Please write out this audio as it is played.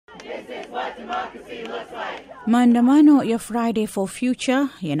Maandamano ya Friday for Future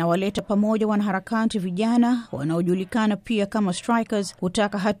yanawaleta pamoja wanaharakati vijana wanaojulikana pia kama strikers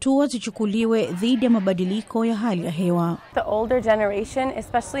kutaka hatua zichukuliwe dhidi ya mabadiliko ya hali ya hewa.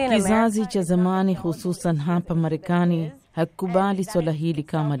 Kizazi cha zamani hususan hapa Marekani hakubali swala hili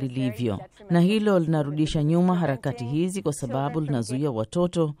kama lilivyo, na hilo linarudisha nyuma harakati hizi kwa sababu linazuia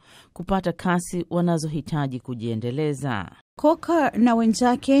watoto kupata kasi wanazohitaji kujiendeleza. Coker na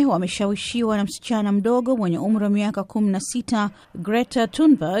wenzake wameshawishiwa na msichana mdogo mwenye umri wa miaka 16, Greta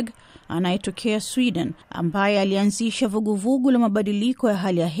Thunberg, anayetokea Sweden, ambaye alianzisha vuguvugu la mabadiliko ya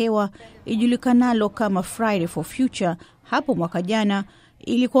hali ya hewa ijulikanalo kama Friday for Future hapo mwaka jana,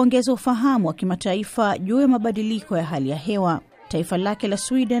 ili kuongeza ufahamu wa kimataifa juu ya mabadiliko ya hali ya hewa. Taifa lake la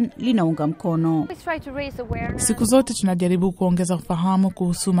Sweden linaunga mkono. Siku zote tunajaribu kuongeza ufahamu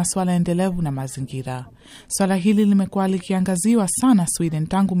kuhusu masuala endelevu na mazingira. Swala hili limekuwa likiangaziwa sana Sweden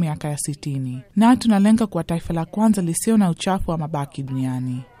tangu miaka ya 60, na tunalenga kuwa taifa la kwanza lisio na uchafu wa mabaki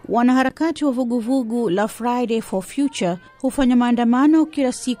duniani. Wanaharakati wa vuguvugu la Friday for Future hufanya maandamano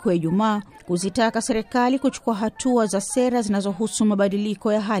kila siku ya Ijumaa kuzitaka serikali kuchukua hatua za sera zinazohusu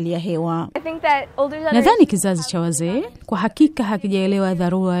mabadiliko ya hali ya hewa. Nadhani kizazi cha wazee kwa hakika hakijaelewa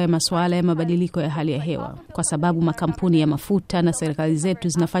dharura ya masuala ya mabadiliko ya hali ya hewa, kwa sababu makampuni ya mafuta na serikali zetu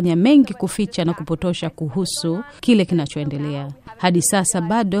zinafanya mengi kuficha na kupotosha kuhusu kile kinachoendelea. Hadi sasa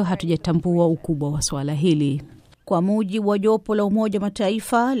bado hatujatambua ukubwa wa swala hili. Kwa mujibu wa jopo la Umoja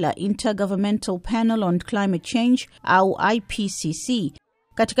Mataifa la Intergovernmental Panel on Climate Change au IPCC,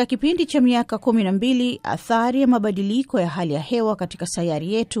 katika kipindi cha miaka 12, athari ya mabadiliko ya hali ya hewa katika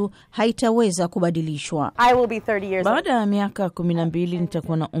sayari yetu haitaweza kubadilishwa. Baada ya miaka 12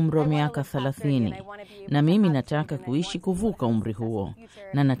 nitakuwa na umri wa miaka 30, na mimi nataka kuishi kuvuka umri huo,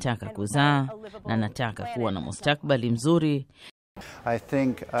 na nataka kuzaa, na nataka kuwa na mustakabali mzuri.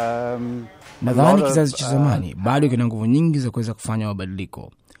 Nadhani kizazi cha zamani bado kina nguvu nyingi za kuweza kufanya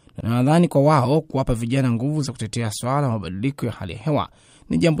mabadiliko, na nadhani kwa wao kuwapa vijana nguvu za kutetea swala la mabadiliko ya hali ya hewa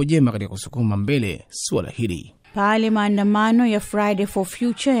ni jambo jema katika kusukuma mbele swala hili. Pale maandamano ya Friday for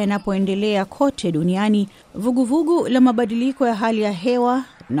Future yanapoendelea kote duniani, vuguvugu la mabadiliko ya hali ya hewa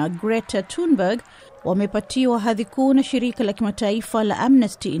na Greta Thunberg wamepatiwa hadhi kuu na shirika la kimataifa la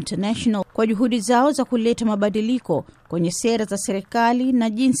Amnesty International kwa juhudi zao za kuleta mabadiliko kwenye sera za serikali na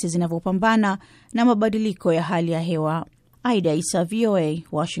jinsi zinavyopambana na mabadiliko ya hali ya hewa. Aida Isa, VOA,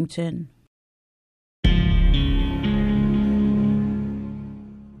 Washington.